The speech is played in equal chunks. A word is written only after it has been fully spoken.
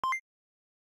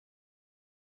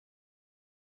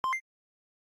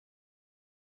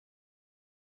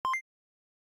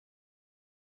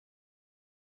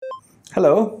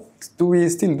Hello, do we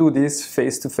still do this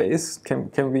face to face?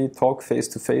 Can we talk face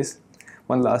to face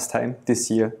one last time this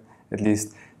year at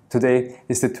least? Today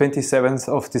is the 27th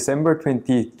of December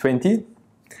 2020.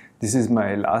 This is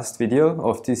my last video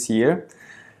of this year.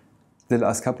 The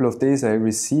last couple of days I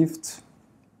received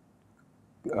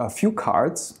a few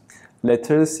cards,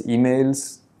 letters,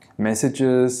 emails,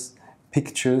 messages,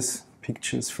 pictures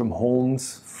from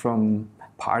homes, from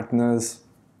partners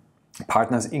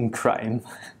in crime.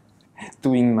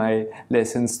 Doing my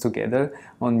lessons together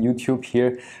on YouTube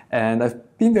here, and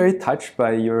I've been very touched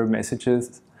by your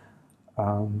messages,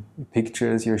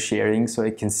 pictures you're sharing, so I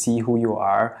can see who you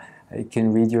are, I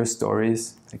can read your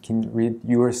stories, I can read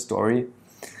your story,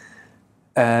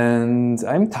 and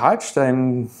I'm touched.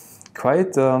 I'm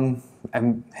quite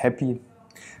I'm happy,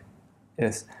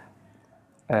 yes,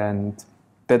 and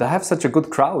that I have such a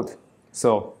good crowd.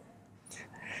 So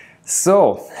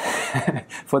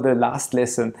for the last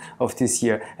lesson of this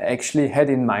year, I actually had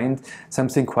in mind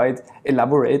something quite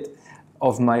elaborate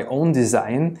of my own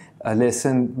design, a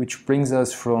lesson which brings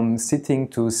us from sitting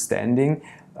to standing.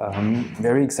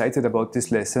 Very excited about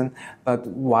this lesson, but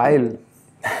while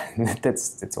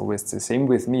that's always the same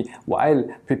with me, while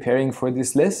preparing for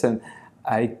this lesson,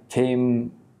 I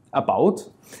came about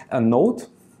a note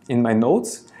in my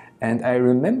notes, and I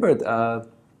remembered a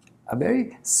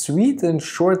very sweet and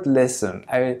short lesson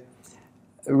I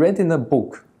read in a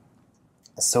book.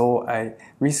 So I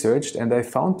researched and I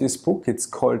found this book. It's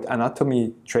called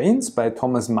Anatomy Trains by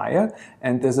Thomas Meyer,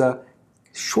 and there's a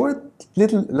short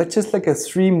little, just like a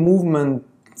three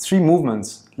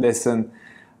movements lesson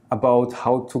about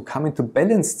how to come into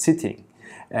balanced sitting.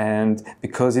 And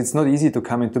because it's not easy to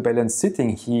come into balanced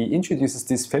sitting, he introduces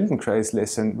this Feldenkrais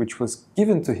lesson, which was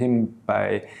given to him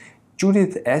by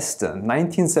Judith Aston,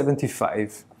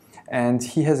 1975, and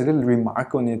he has a little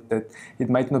remark on it that it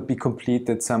might not be complete,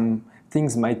 that some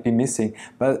things might be missing.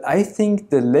 But I think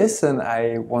the lesson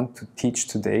I want to teach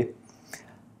today,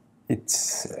 it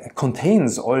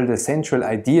contains all the central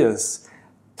ideas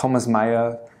Thomas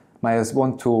Meyer's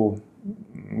want to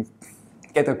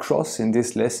get across in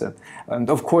this lesson. And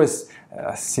of course,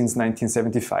 since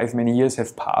 1975, many years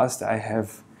have passed. I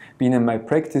have been in my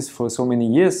practice for so many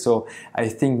years, so I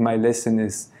think my lesson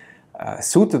is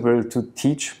suitable to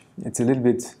teach. It's a little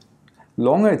bit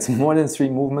longer, it's more than 3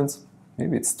 movements,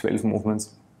 maybe it's 12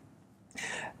 movements.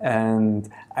 And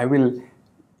I will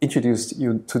introduce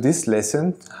you to this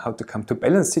lesson, how to come to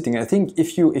balanced sitting. I think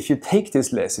if you take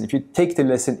this lesson, if you take the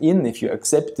lesson in, if you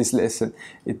accept this lesson,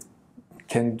 it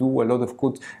can do a lot of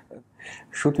good.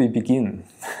 Should we begin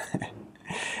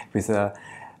with a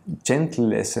gentle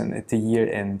lesson at the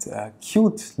year end, a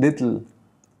cute little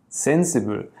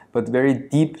sensible but very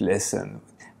deep lesson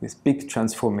with big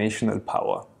transformational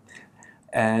power.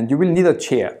 And you will need a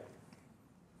chair.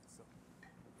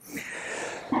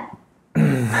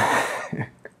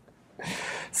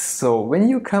 So when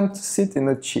you come to sit in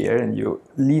a chair and you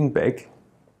lean back,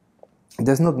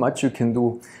 there's not much you can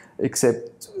do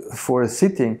except for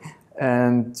sitting,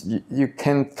 and you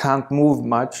can't move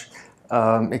much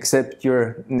except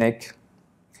your neck.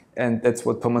 And that's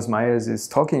what Thomas Meyer is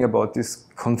talking about, this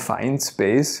confined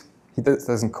space. He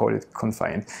doesn't call it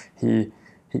confined. He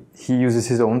uses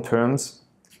his own terms,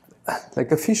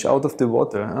 like a fish out of the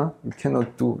water. Huh? We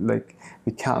cannot do, like,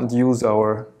 we can't use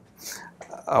our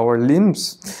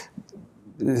limbs.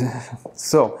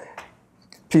 So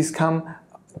please come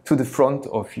to the front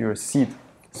of your seat.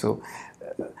 So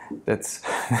that's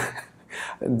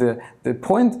the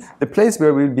point, the place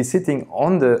where we'll be sitting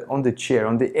on the chair,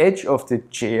 on the edge of the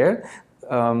chair,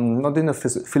 not in a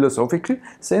philosophical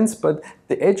sense, but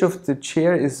the edge of the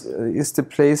chair is the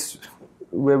place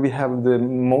where we have the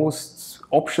most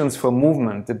options for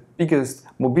movement, the biggest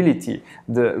mobility.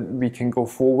 We can go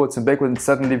forwards and backwards, and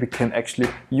suddenly we can actually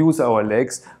use our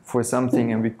legs for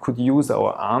something, and we could use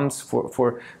our arms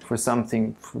for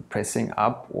something, for pressing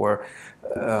up or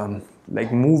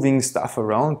like moving stuff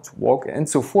around, walk and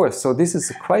so forth. So this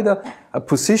is quite a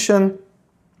position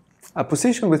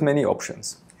with many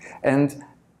options. And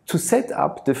to set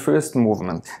up the first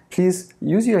movement, please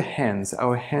use your hands.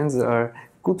 Our hands are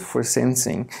good for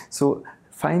sensing. So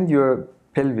find your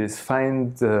pelvis,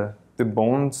 find the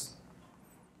bones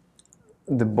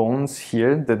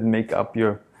here that make up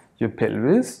your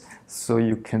pelvis. So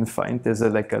you can find there's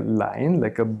like a line,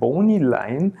 like a bony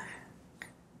line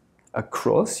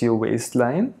across your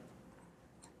waistline.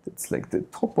 That's like the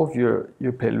top of your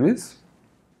pelvis.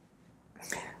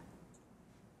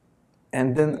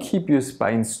 And then keep your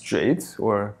spine straight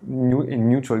or in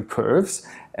neutral curves,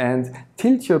 and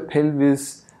tilt your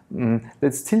pelvis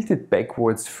let's tilt it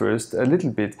backwards first a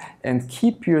little bit and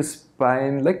keep your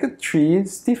spine like a tree,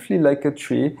 stiffly like a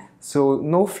tree. So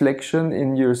no flexion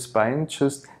in your spine,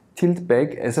 just tilt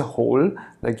back as a whole,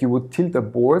 like you would tilt a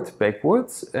board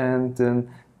backwards, and then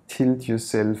tilt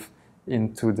yourself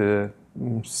into the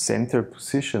center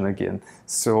position again.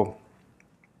 So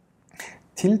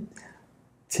tilt,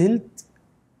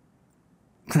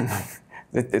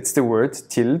 that's the word,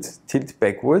 tilt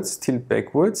backwards, tilt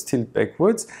backwards, tilt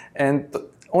backwards, and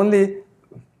only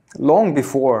long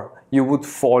before you would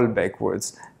fall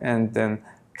backwards and then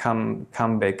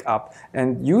come back up.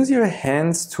 And use your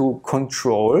hands to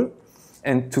control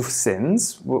and to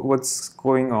sense what's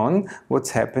going on, what's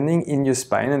happening in your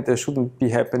spine, and there shouldn't be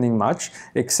happening much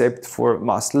except for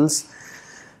muscles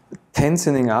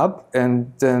tensioning up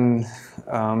and then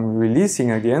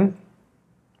releasing again.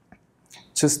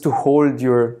 Just to hold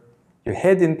your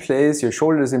head in place, your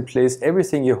shoulders in place,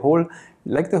 everything you hold,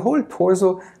 like the whole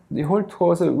torso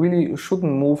really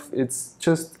shouldn't move. It's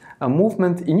just a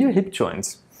movement in your hip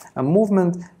joints, a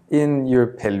movement in your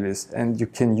pelvis, and you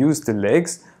can use the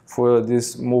legs for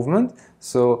this movement.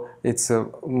 So it's a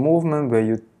movement where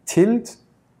you tilt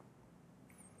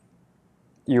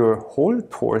your whole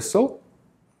torso,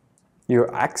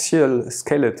 your axial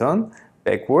skeleton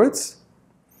backwards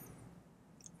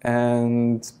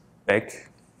and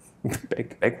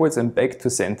backwards and back to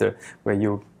center, where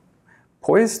you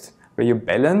poised, where you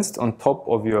balanced on top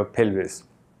of your pelvis.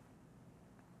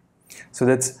 So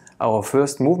that's our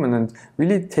first movement, and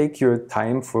really take your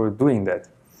time for doing that.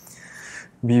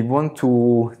 We want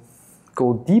to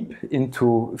go deep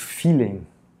into feeling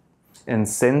and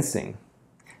sensing.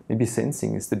 Maybe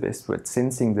sensing is the best word.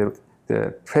 Sensing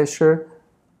the pressure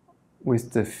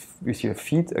with your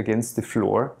feet against the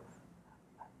floor,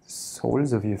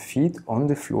 soles of your feet on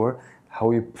the floor,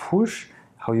 how you push,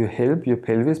 how you help your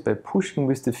pelvis by pushing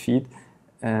with the feet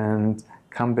and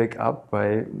come back up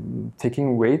by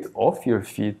taking weight off your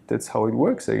feet. That's how it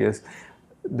works, I guess.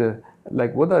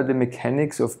 What are the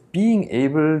mechanics of being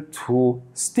able to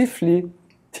stiffly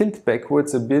tilt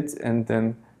backwards a bit and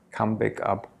then come back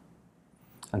up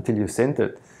until you're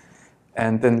centered.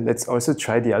 And then let's also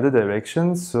try the other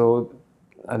direction. So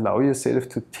allow yourself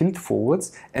to tilt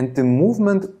forwards, and the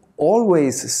movement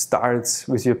always starts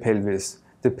with your pelvis.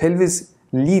 The pelvis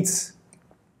leads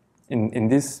in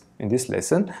this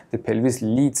lesson. The pelvis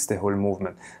leads the whole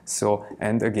movement. So,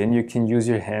 and again, you can use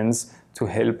your hands to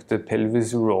help the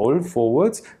pelvis roll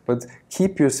forwards, but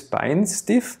keep your spine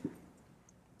stiff,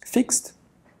 fixed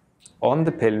on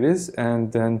the pelvis,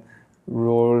 and then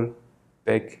roll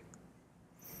back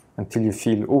until you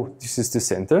feel, oh, this is the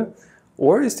center.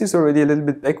 Or is this already a little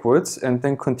bit backwards, and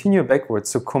then continue backwards?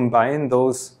 So combine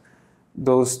those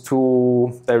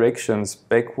two directions,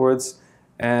 backwards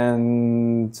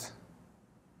and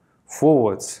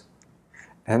forwards.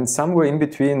 And somewhere in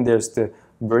between there's the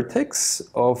vertex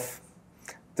of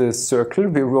the circle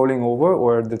we're rolling over,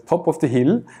 or the top of the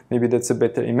hill. Maybe that's a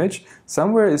better image.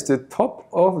 Somewhere is the top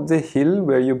of the hill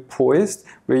where you're poised,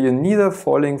 where you're neither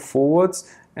falling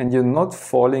forwards and you're not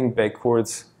falling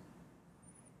backwards.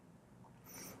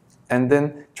 And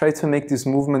then try to make this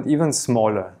movement even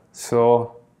smaller.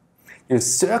 So you're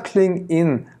circling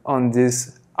in on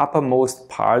this uppermost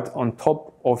part on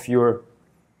top of your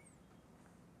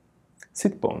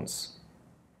sit bones.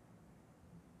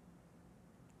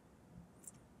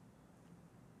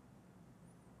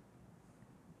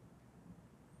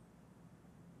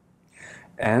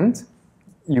 And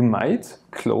you might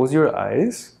close your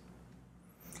eyes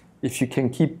if you can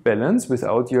keep balance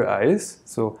without your eyes.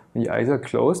 So when your eyes are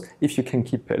closed, if you can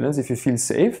keep balance, if you feel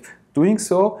safe doing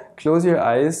so, close your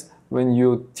eyes when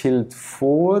you tilt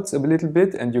forwards a little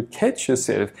bit and you catch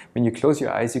yourself. When you close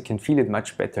your eyes, you can feel it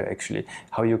much better actually,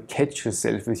 how you catch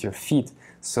yourself with your feet.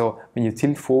 So when you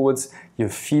tilt forwards, your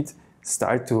feet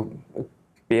start to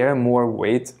bear more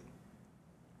weight.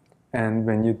 And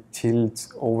when you tilt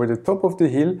over the top of the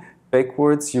hill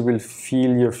backwards, you will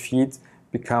feel your feet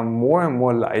become more and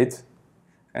more light.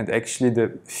 And actually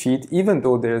the feet, even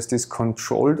though there's this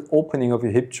controlled opening of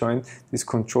your hip joint, this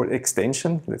controlled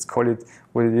extension, let's call it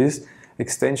what it is,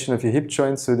 extension of your hip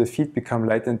joint, so the feet become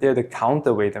light, and they're the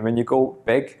counterweight. And when you go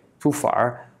back too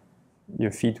far,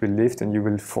 your feet will lift and you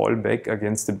will fall back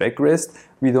against the backrest.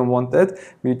 We don't want that.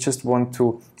 We just want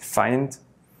to find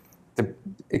the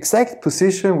exact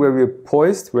position where we're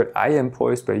poised, where I am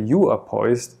poised, where you are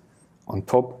poised, on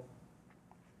top,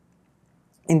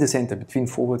 in the center, between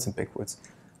forwards and backwards.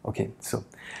 Okay, so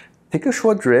take a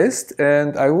short rest,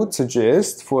 and I would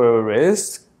suggest for a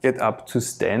rest, get up to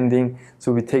standing.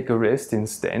 So we take a rest in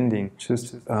standing.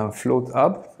 Just float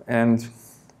up and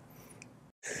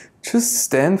Just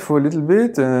stand for a little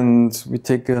bit and we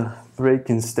take a break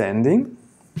in standing.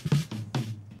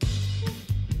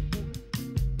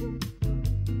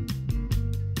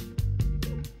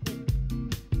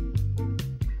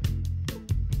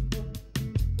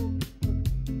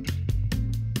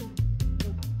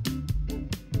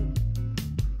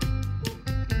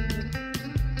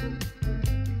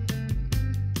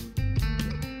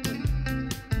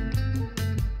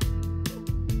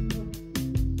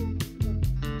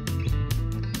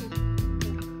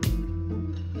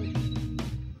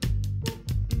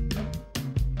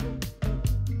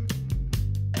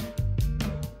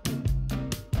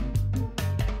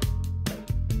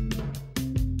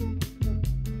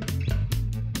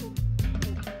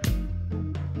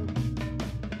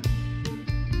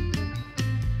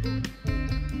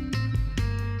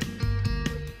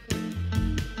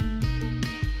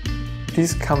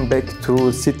 Please come back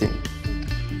to sitting.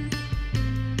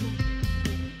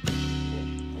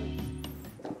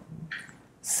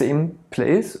 Same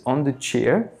place on the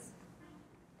chair.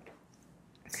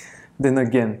 Then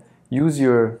again, use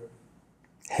your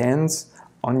hands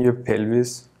on your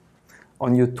pelvis,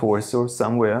 on your torso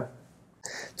somewhere,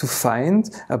 to find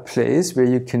a place where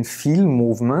you can feel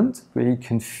movement, where you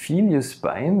can feel your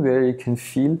spine, where you can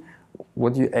feel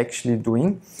what you're actually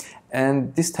doing.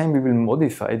 And this time we will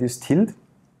modify this tilt.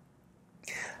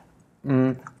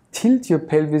 Tilt your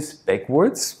pelvis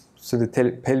backwards, so the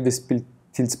pelvis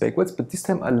tilts backwards, but this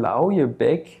time allow your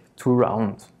back to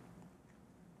round.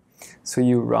 So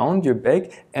you round your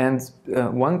back, and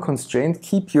one constraint,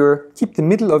 keep the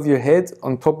middle of your head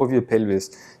on top of your pelvis.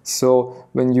 So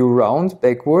when you round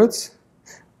backwards,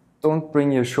 don't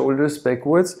bring your shoulders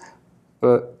backwards,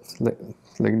 but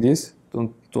like this.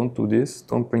 Don't do this,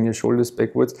 don't bring your shoulders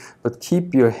backwards, but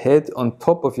keep your head on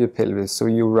top of your pelvis. So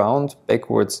you round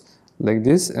backwards like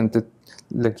this, and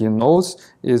like your nose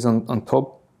is on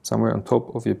top, somewhere on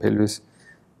top of your pelvis.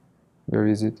 Where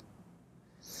is it?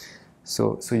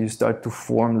 So you start to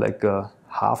form like a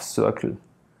half circle,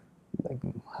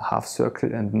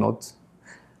 and not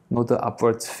an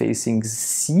upwards facing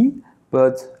C,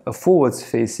 but a forwards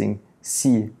facing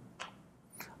C.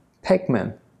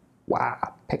 Pac-Man.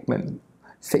 Wow, Pac-Man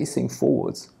facing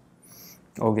forwards.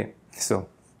 Okay, so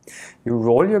you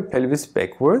roll your pelvis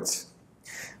backwards,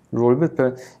 you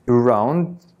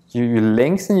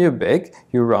lengthen your back,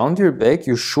 you round your back,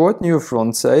 you shorten your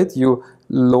front side, you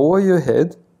lower your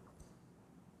head,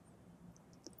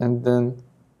 and then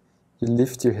you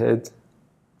lift your head,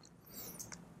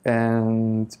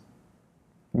 and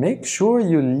make sure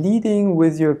you're leading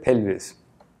with your pelvis.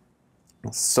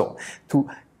 So, to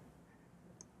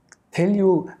tell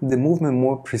you the movement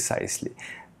more precisely,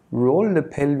 roll the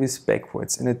pelvis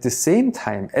backwards, and at the same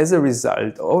time, as a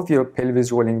result of your pelvis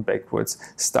rolling backwards,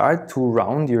 start to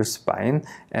round your spine,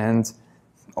 and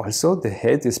also the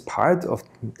head is part of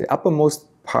the uppermost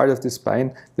part of the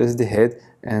spine. There's the head,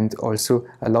 and also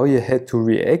allow your head to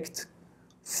react,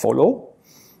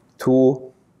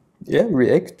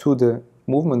 react to the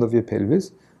movement of your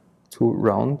pelvis, to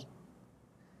round.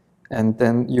 And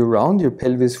then you round your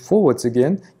pelvis forwards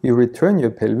again, you return your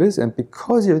pelvis, and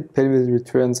because your pelvis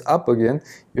returns up again,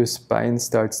 your spine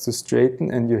starts to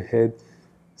straighten and your head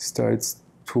starts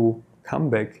to come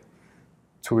back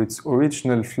to its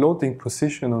original floating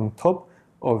position on top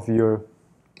of your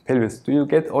pelvis. Do you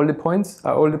get all the points?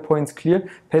 Are all the points clear?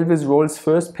 Pelvis rolls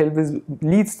first, pelvis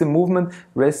leads the movement,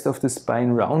 rest of the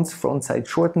spine rounds, front side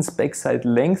shortens, back side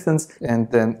lengthens,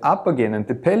 and then up again, and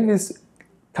the pelvis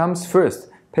comes first.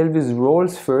 Pelvis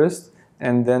rolls first,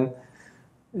 and then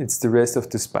it's the rest of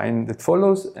the spine that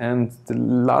follows, and the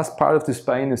last part of the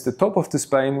spine is the top of the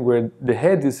spine where the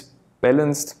head is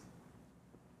balanced.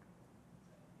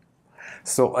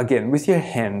 So again, with your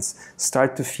hands,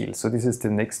 start to feel. So this is the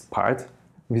next part.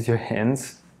 With your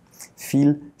hands,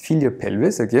 feel your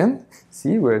pelvis again.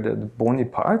 See where the bony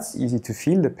parts, easy to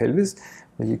feel the pelvis,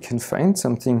 where you can find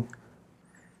something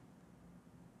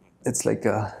that's like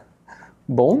a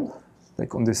bone,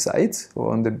 like on the sides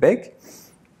or on the back,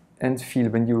 and feel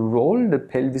when you roll the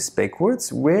pelvis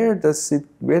backwards, where does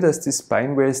the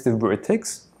spine, where is the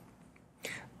vertex?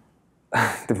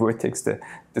 The vertex, the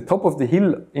top of the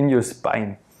hill in your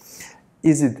spine.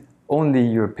 Is it only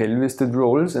your pelvis that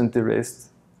rolls and the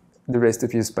rest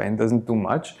of your spine doesn't do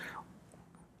much?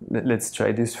 Let's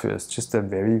try this first. Just the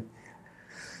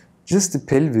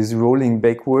pelvis rolling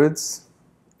backwards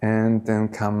and then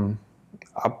come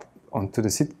up onto the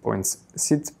points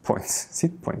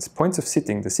of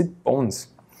sitting, the sit bones.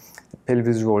 The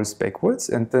pelvis rolls backwards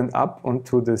and then up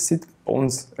onto the sit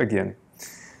bones again.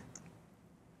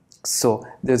 So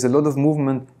there's a lot of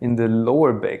movement in the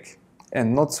lower back.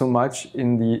 and not so much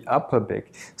in the upper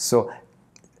back. So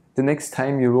the next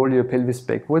time you roll your pelvis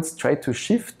backwards, try to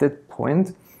shift that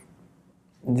point,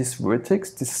 this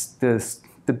vertex,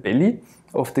 the belly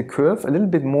of the curve a little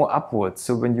bit more upwards.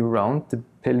 So when you round the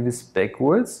pelvis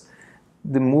backwards,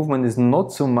 the movement is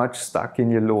not so much stuck in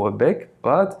your lower back,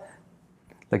 but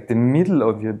like the middle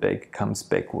of your back comes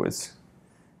backwards.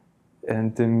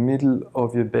 And the middle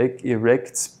of your back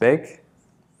erects back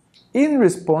in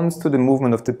response to the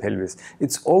movement of the pelvis.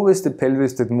 It's always the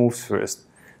pelvis that moves first.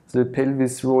 So the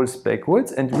pelvis rolls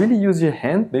backwards, and really use your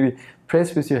hand, maybe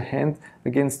press with your hand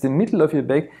against the middle of your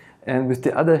back, and with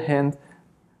the other hand,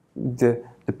 the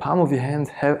palm of your hand,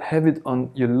 have it on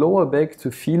your lower back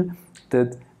to feel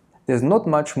that there's not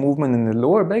much movement in the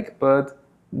lower back, but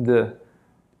the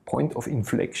point of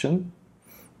inflection,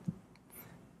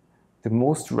 the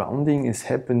most rounding is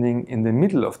happening in the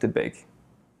middle of the back.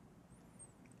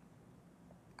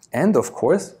 And of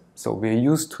course, so we're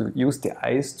used to use the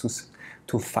eyes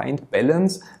to find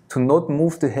balance, to not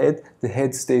move the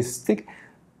head stays stick.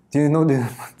 Do you know the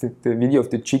video of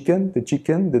the chicken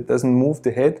that doesn't move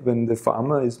the head when the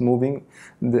farmer is moving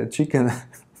the chicken?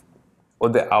 Or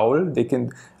the owl, they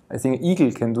can, I think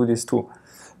eagle can do this too.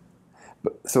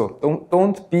 So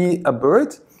don't be a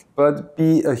bird, but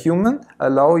be a human.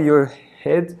 Allow your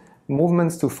head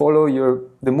movements to follow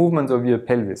the movements of your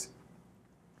pelvis.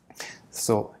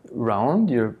 So round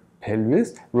your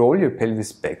pelvis, roll your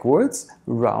pelvis backwards,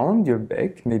 round your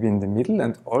back, maybe in the middle,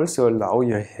 and also allow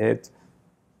your head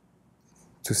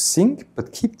to sink,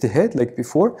 but keep the head like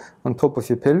before on top of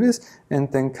your pelvis,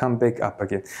 and then come back up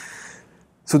again.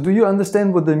 So do you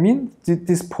understand what I mean?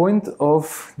 This point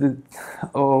of the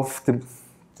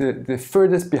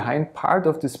furthest behind part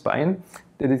of the spine,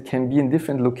 that it can be in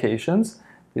different locations.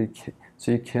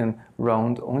 So you can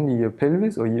round only your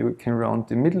pelvis, or you can round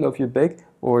the middle of your back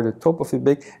or the top of your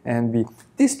back, and we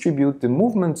distribute the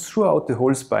movement throughout the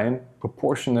whole spine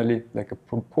proportionally, like a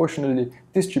proportionally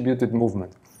distributed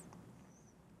movement.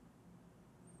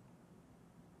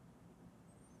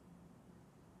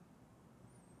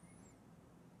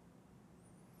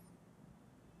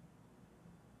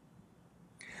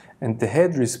 And the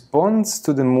head responds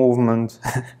to the movement.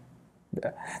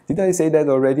 Did I say that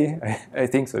already? I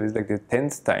think so. It's like the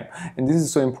 10th time. And this is a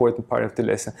so important part of the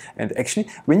lesson. And actually,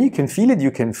 when you can feel it,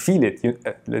 you can feel it.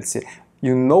 Let's say,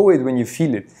 you know it when you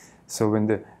feel it. So when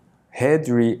the head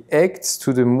reacts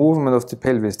to the movement of the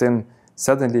pelvis, then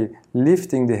suddenly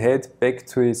lifting the head back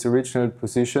to its original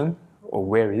position, or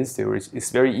where is the origin,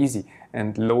 is very easy.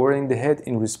 And lowering the head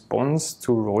in response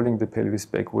to rolling the pelvis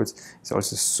backwards is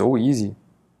also so easy.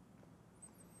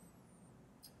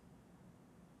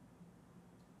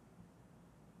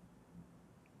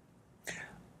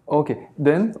 Okay,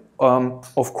 then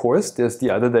of course there's the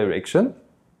other direction.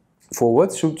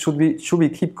 Forwards. Should we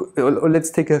keep? Or let's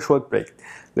take a short break.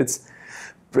 Let's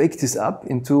break this up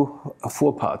into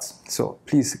 4 parts. So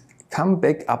please come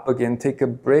back up again. Take a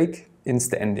break in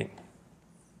standing.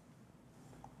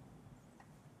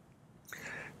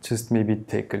 Just maybe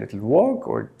take a little walk,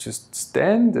 or just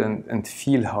stand and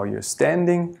feel how you're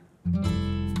standing.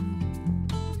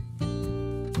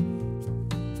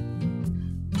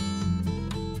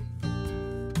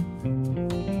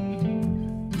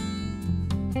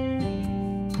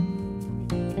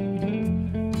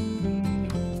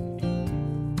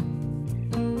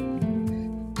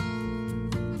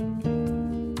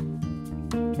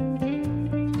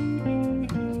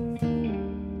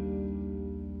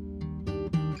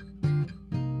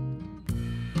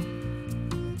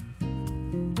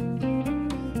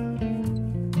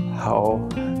 How,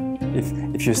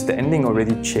 if you're standing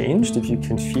already changed, if you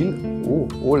can feel,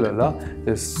 oh la la,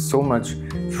 there's so much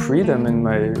freedom in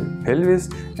my pelvis,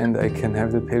 and I can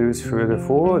have the pelvis further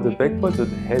forward, the backward, or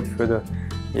the head further,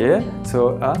 yeah,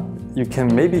 so you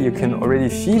can already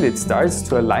feel it starts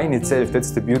to align itself.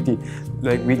 That's the beauty.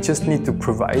 Like, we just need to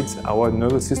provide our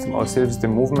nervous system, ourselves, the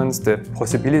movements, the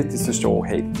possibilities to show,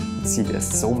 hey, see,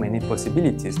 there's so many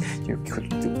possibilities. You could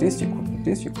do this, you could do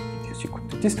this, you could do this, you could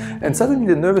do this, and suddenly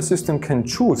the nervous system can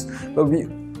choose. But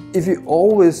if we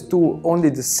always do only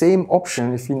the same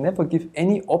option, if we never give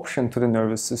any option to the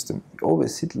nervous system, we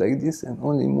always sit like this and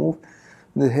only move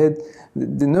the head,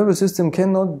 the nervous system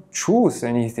cannot choose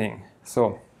anything.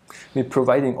 So we're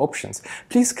providing options.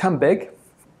 Please come back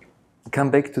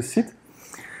to sit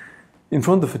in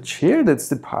front of a chair. That's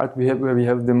the part where we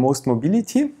have the most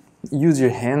mobility. Use your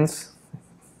hands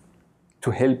to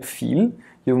help feel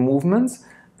your movements,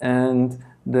 and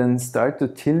then start to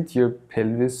tilt your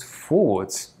pelvis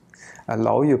forwards.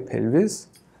 Allow your pelvis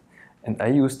And I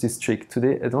use this trick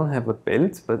today. I don't have a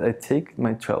belt, but I take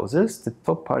my trousers, the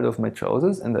top part of my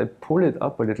trousers, and I pull it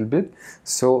up a little bit,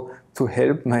 so to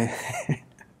help my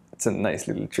it's a nice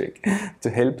little trick, to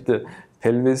help the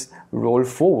pelvis roll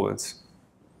forwards.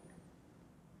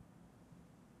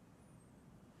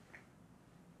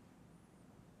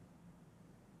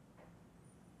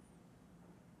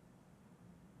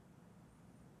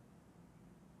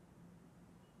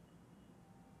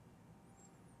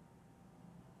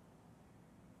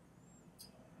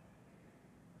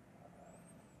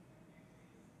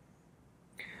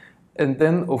 And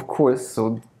then, of course,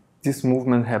 so this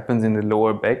movement happens in the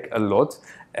lower back a lot,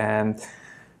 and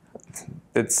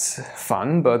that's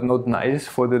fun, but not nice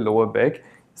for the lower back.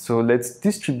 So let's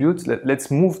distribute, let's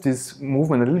move this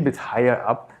movement a little bit higher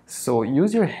up. So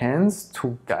use your hands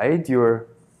to guide your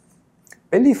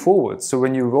belly forwards. So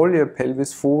when you roll your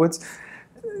pelvis forwards,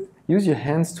 use your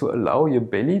hands to allow your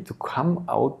belly to come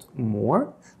out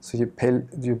more. So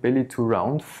your belly to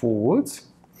round forwards,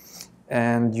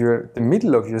 and the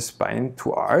middle of your spine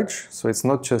to arch. So it's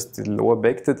not just the lower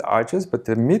back that arches, but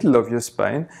the middle of your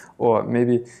spine, or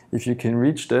maybe if you can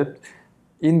reach that,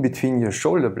 in between your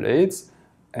shoulder blades.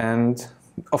 And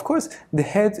of course, the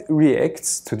head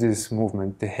reacts to this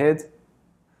movement. The head,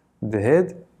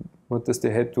 what does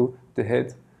the head do? The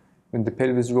head, when the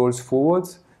pelvis rolls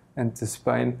forwards and the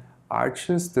spine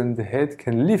arches, then the head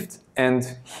can lift.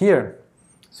 And here,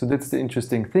 so that's the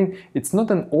interesting thing. It's not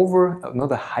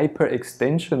not a hyper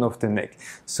extension of the neck.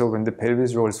 So when the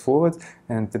pelvis rolls forward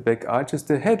and the back arches,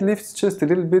 the head lifts just a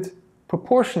little bit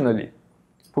proportionally,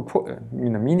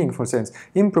 in a meaningful sense,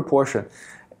 in proportion,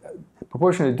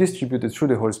 proportionally distributed through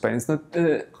the whole spine. It's not,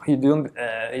 you don't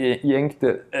yank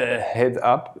the head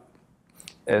up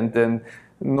and then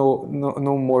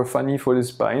no more funny for the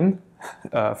spine,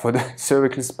 for the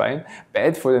cervical spine,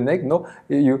 bad for the neck. No,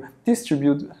 you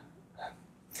distribute.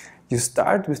 You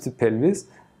start with the pelvis.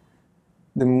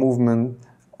 The movement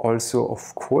also,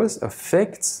 of course,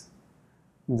 affects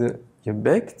your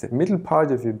back, the middle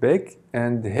part of your back,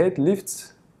 and the head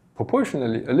lifts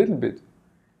proportionally a little bit.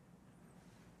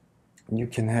 You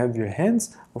can have your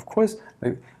hands, of course,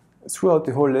 like throughout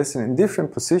the whole lesson in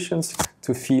different positions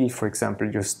to feel, for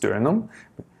example, your sternum.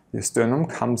 Your sternum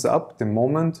comes up the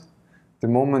moment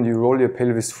you roll your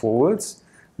pelvis forwards,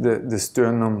 the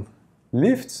sternum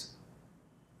lifts.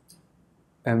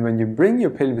 And when you bring your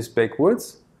pelvis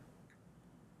backwards,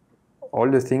 all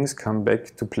the things come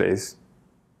back to place.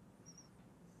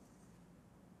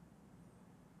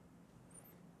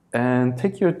 And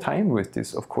take your time with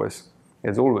this, of course,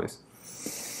 as always.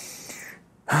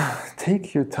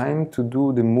 Take your time to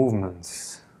do the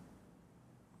movements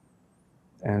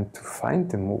and to find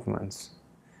the movements.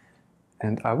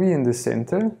 And are we in the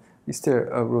center? Is there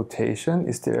a rotation?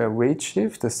 Is there a weight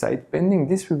shift, a side bending?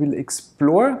 This we will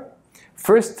explore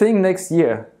first thing next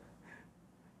year.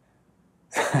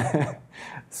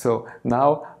 So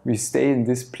now we stay in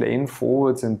this plane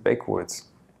forwards and backwards.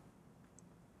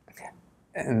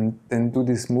 And then do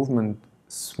this movement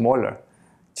smaller.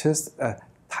 Just a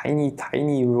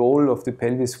tiny roll of the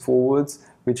pelvis forwards,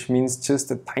 which means just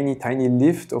a tiny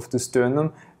lift of the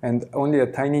sternum and only a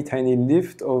tiny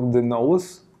lift of the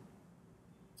nose.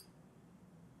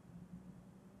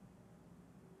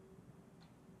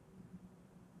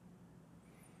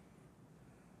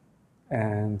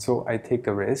 And so I take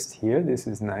a rest here, this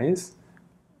is nice,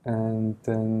 and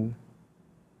then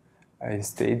I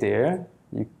stay there.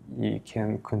 You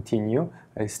can continue.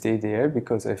 I stay there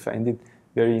because I find it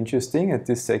very interesting at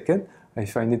this second. I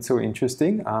find it so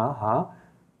interesting,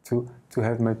 to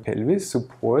have my pelvis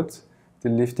support the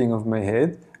lifting of my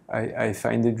head. I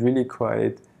find it really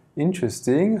quite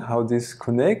interesting how this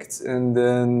connects, and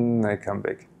then I come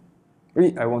back.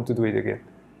 I want to do it again.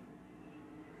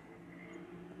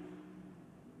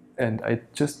 And I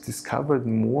just discovered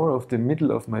more of the middle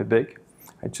of my back.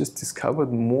 I just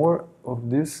discovered more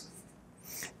of this.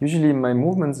 Usually my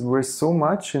movements were so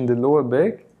much in the lower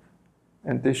back,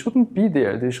 and they shouldn't be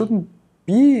there. They shouldn't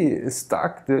be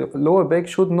stuck. The lower back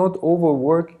should not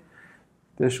overwork.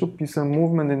 There should be some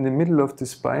movement in the middle of the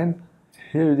spine.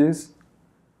 Here it is.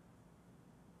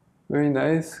 Very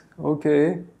nice.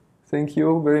 Okay. Thank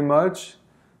you very much.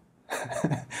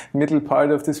 Middle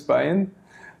part of the spine.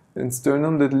 And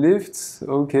sternum that lifts,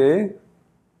 okay.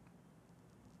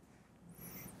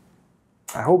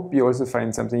 I hope you also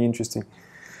find something interesting.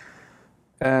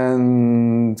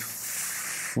 And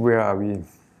where are we?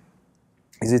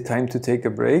 Is it time to take a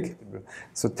break?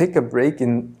 So take a break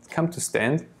and come to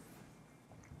stand.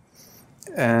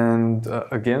 And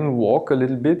again, walk a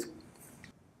little bit.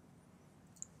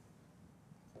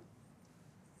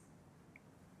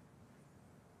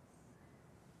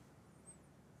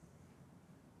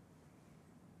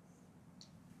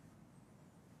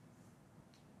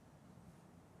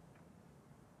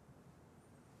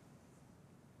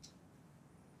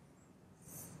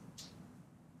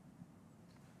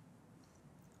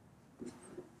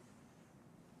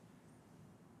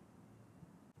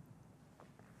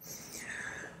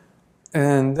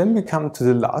 And then we come to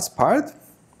the last part.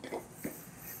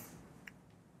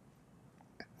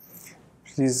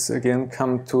 Please again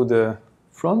come to the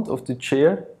front of the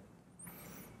chair,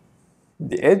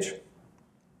 the edge.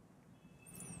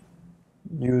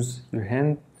 Use your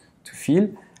hand to feel,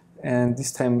 and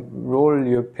this time roll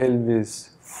your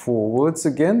pelvis forwards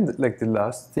again, like the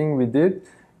last thing we did,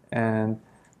 and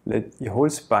let your whole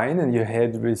spine and your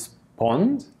head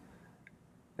respond,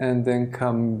 and then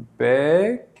come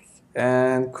back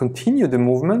and continue the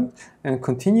movement and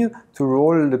continue to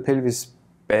roll the pelvis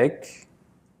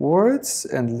backwards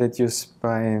and let your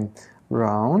spine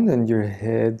round and your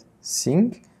head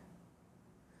sink.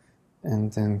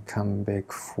 And then come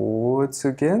back forwards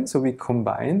again. So we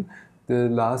combine the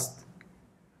last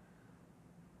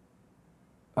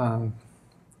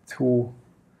two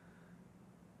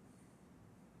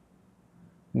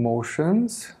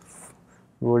motions,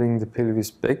 rolling the pelvis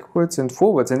backwards and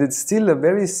forwards. And it's still a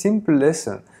very simple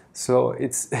lesson. So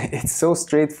it's so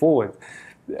straightforward.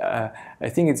 I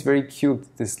think it's very cute,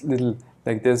 this little,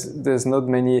 like there's not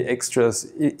many extras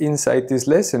inside this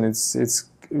lesson. It's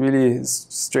really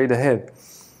straight ahead.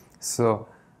 So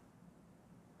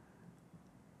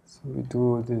we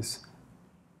do this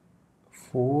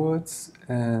forwards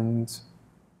and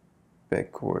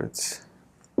backwards.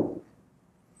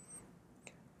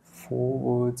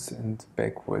 Forwards and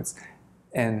backwards.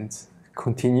 And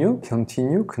continue,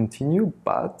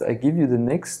 but I give you the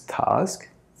next task.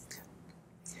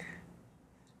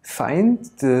 Find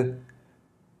the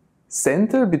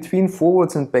center between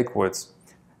forwards and backwards.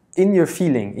 In your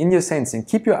feeling, in your sensing.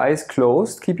 Keep your eyes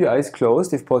closed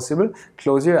if possible.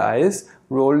 Close your eyes,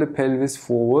 roll the pelvis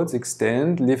forwards,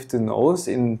 extend, lift the nose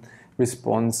in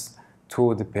response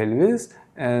to the pelvis,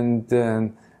 and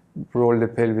then roll the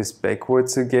pelvis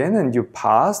backwards again, and you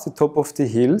pass the top of the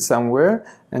heel somewhere,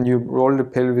 and you roll the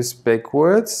pelvis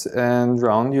backwards and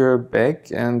round your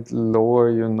back and lower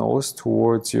your nose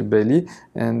towards your belly,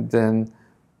 and then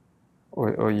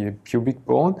or your pubic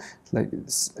bone, like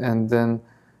this, and then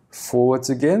forwards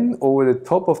again over the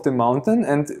top of the mountain,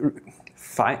 and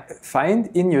find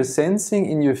in your sensing,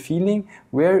 in your feeling,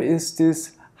 where is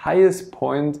this highest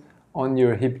point on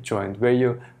your hip joint, where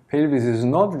your pelvis is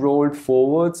not rolled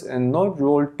forwards and not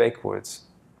rolled backwards.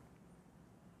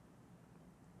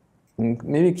 And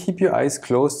maybe keep your eyes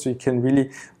closed so you can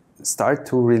really start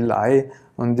to rely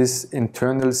on this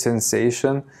internal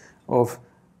sensation of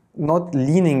not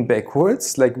leaning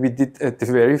backwards like we did at the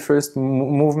very first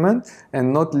movement,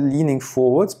 and not leaning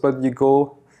forwards, but you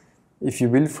go, if you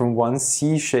will, from one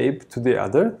C shape to the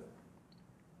other.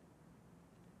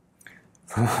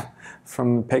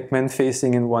 From Pac-Man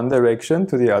facing in one direction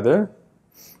to the other.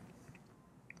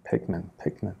 Pac-Man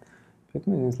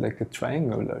is like a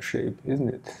triangular shape, isn't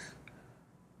it?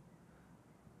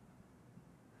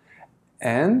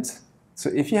 And so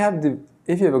if you have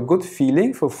a good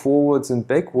feeling for forwards and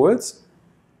backwards,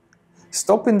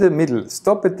 stop in the middle,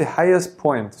 stop at the highest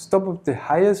point, stop at the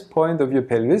highest point of your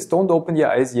pelvis. Don't open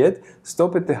your eyes yet,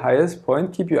 stop at the highest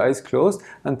point, keep your eyes closed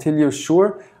until you're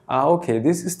sure, okay,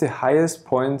 this is the highest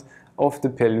point of the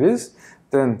pelvis.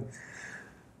 Then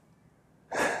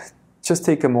just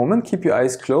take a moment, keep your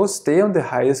eyes closed, stay on the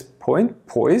highest point,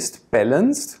 poised,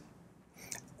 balanced,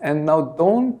 and now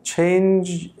don't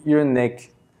change your neck.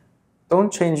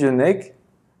 Don't change your neck,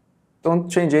 don't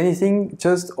change anything,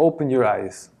 just open your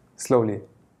eyes slowly.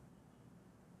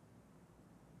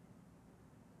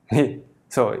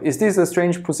 So, is this a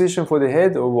strange position for the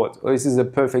head or what? Or is this a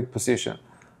perfect position?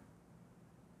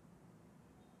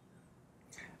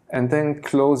 And then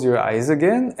close your eyes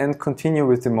again and continue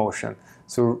with the motion.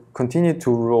 So continue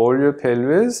to roll your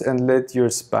pelvis and let your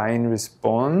spine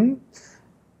respond,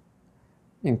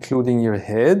 including your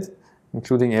head,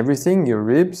 including everything, your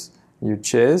ribs, your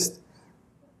chest,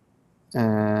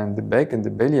 and the back and the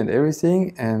belly and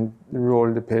everything, and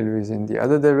roll the pelvis in the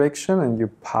other direction, and you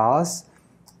pass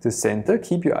the center.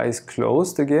 Keep your eyes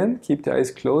closed again. Keep the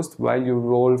eyes closed while you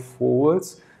roll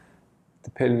forwards,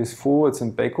 the pelvis forwards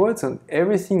and backwards, and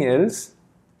everything else.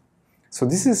 So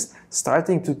this is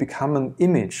starting to become an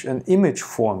image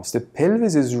forms. The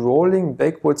pelvis is rolling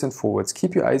backwards and forwards.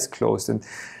 Keep your eyes closed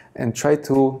and try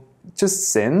to just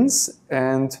sense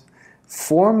and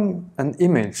form an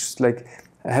image, like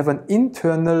have an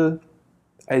internal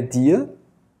idea,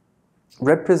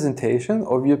 representation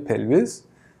of your pelvis.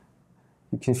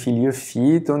 You can feel your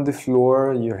feet on the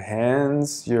floor, your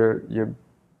hands, the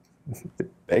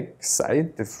back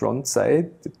side, the front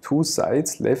side, the two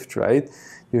sides, left, right,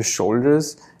 your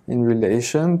shoulders in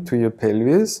relation to your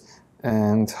pelvis,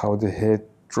 and how the head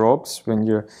drops when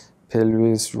your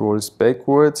pelvis rolls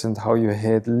backwards and how your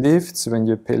head lifts when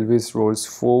your pelvis rolls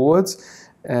forwards.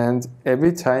 And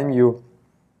every time you,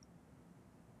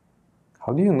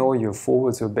 how do you know you're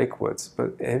forwards or backwards?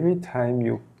 But every time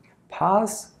you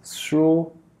pass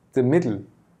through the middle,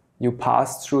 you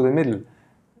pass through the middle.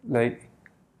 Like,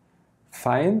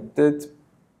 find that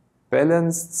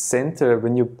balanced center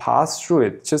when you pass through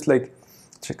it. Just like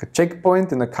check a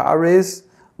checkpoint in a car race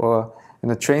or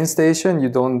in a train station. You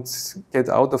don't get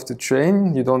out of the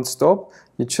train, you don't stop.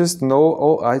 You just know,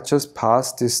 oh, I just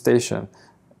passed this station.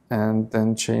 And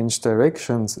then change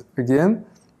directions again.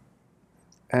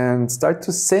 And start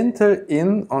to center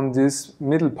in on this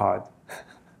middle part.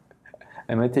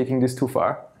 Am I taking this too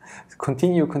far?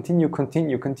 Continue, continue,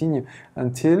 continue, continue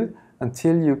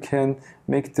until you can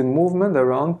make the movement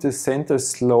around the center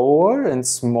slower and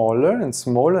smaller and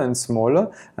smaller and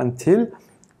smaller until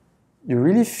you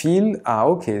really feel,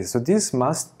 okay, so this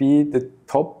must be the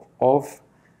top of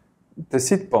the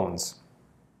sit bones.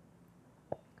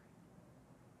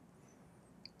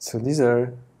 So these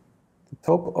are the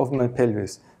top of my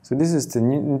pelvis. So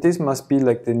this must be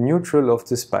like the neutral of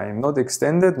the spine, not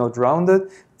extended, not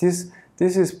rounded. This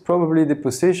is probably the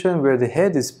position where the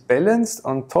head is balanced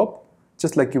on top,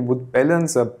 just like you would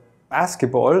balance a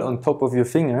basketball on top of your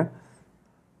finger.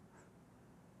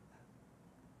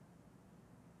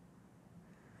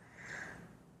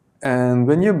 And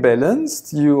when you're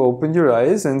balanced, you open your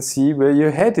eyes and see where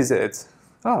your head is at.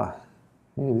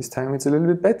 This time it's a little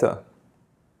bit better.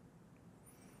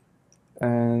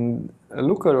 And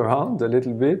look around a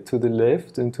little bit to the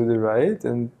left and to the right,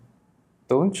 and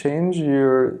don't change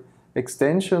your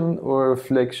extension or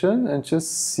flexion, and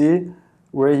just see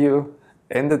where you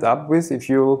ended up with if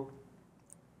you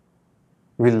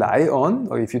rely on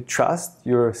or if you trust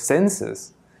your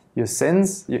senses, your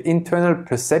internal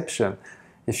perception.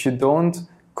 If you don't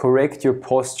correct your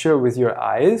posture with your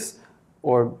eyes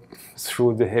or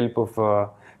through the help of a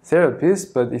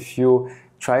therapist, but if you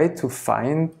try to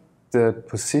find the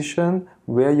position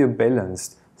where you're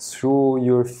balanced through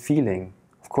your feeling.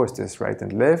 Of course, there's right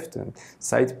and left and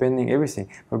side bending, everything,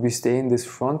 but we stay in this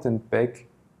front and back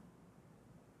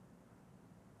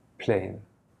plane.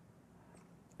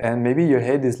 And maybe your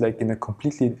head is like in a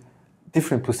completely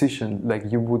different position, like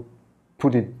you would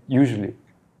put it usually.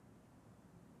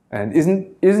 And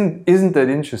isn't that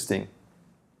interesting?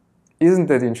 Isn't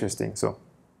that interesting? So,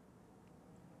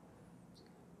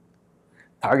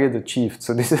 target achieved.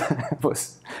 So this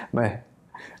was my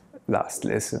last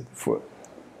lesson for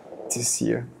this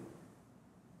year.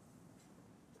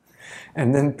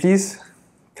 And then please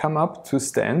come up to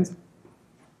stand.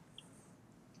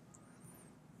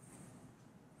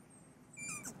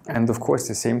 And of course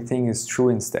the same thing is true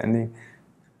in standing.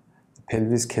 The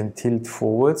pelvis can tilt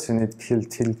forwards and it can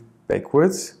tilt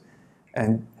backwards.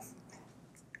 And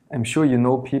I'm sure you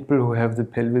know people who have the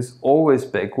pelvis always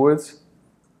backwards.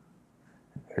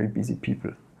 Very busy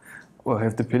people. Or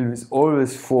have the pelvis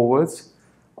always forwards.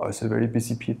 Also very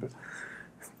busy people.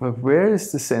 But where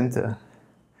is the center?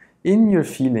 In your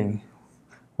feeling,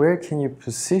 where can you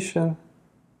position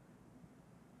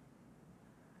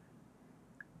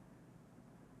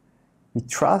we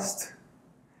trust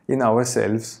in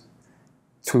ourselves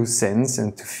to sense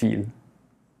and to feel.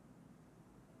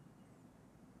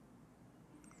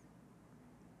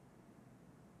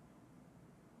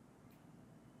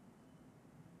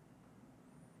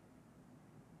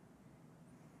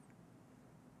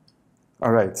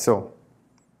 All right, so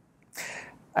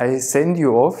I send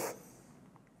you off.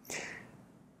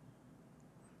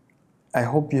 I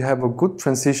hope you have a good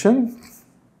transition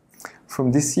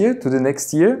from this year to the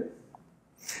next year.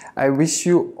 I wish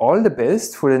you all the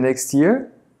best for the next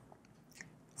year.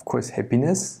 Of course,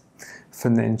 happiness,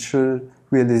 financial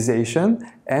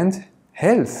realization, and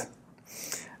health.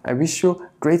 I wish you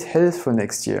great health for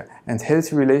next year and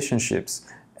healthy relationships,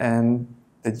 and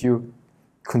that you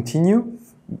continue,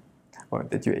 or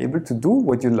that you're able to do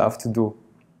what you love to do.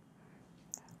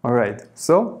 All right,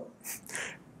 so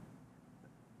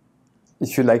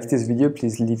if you like this video,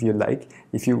 please leave your like.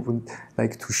 If you would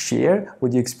like to share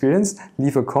what you experienced,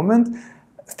 leave a comment.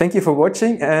 Thank you for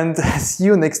watching, and see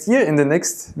you next year in the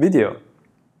next video.